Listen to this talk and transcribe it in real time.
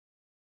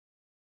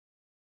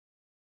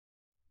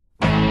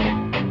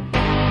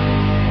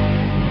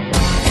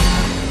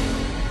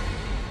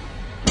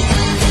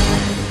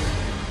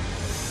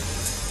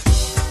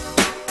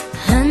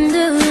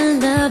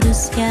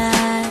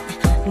sky,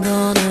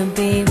 gonna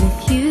be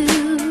with you,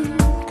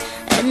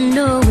 and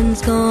no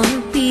one's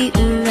gonna be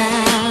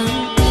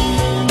around.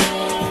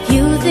 If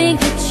you think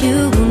that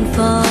you won't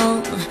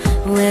fall,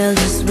 well,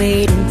 just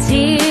wait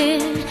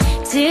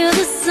till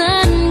the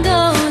sun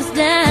goes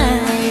down.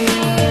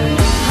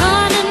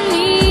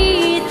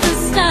 Underneath the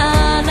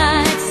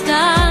starlight,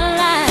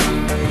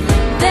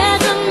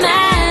 there's a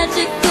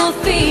magical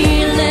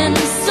feeling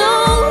so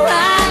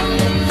right.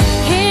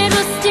 It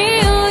will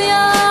steal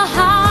your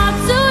heart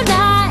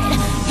tonight.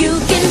 You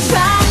can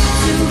try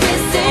to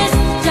resist,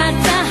 try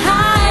to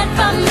hide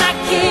from my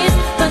kiss,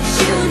 but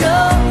you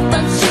know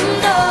that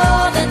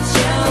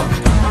you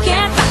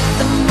can't fight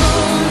the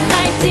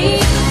moonlight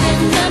deep in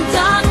the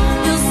dark.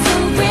 You'll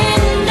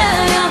surrender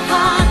your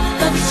heart,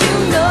 but you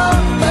know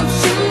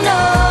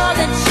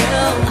that you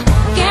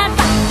can't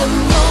fight the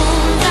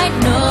moonlight.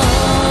 No,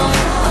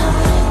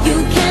 you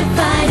can't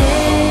fight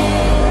it.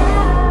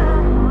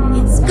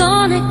 It's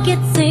gonna get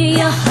to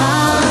your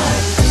heart.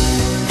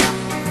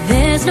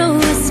 There's no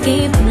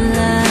escape from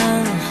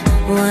love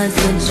once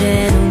the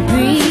gentle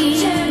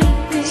breeze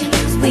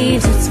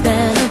weaves its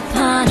spell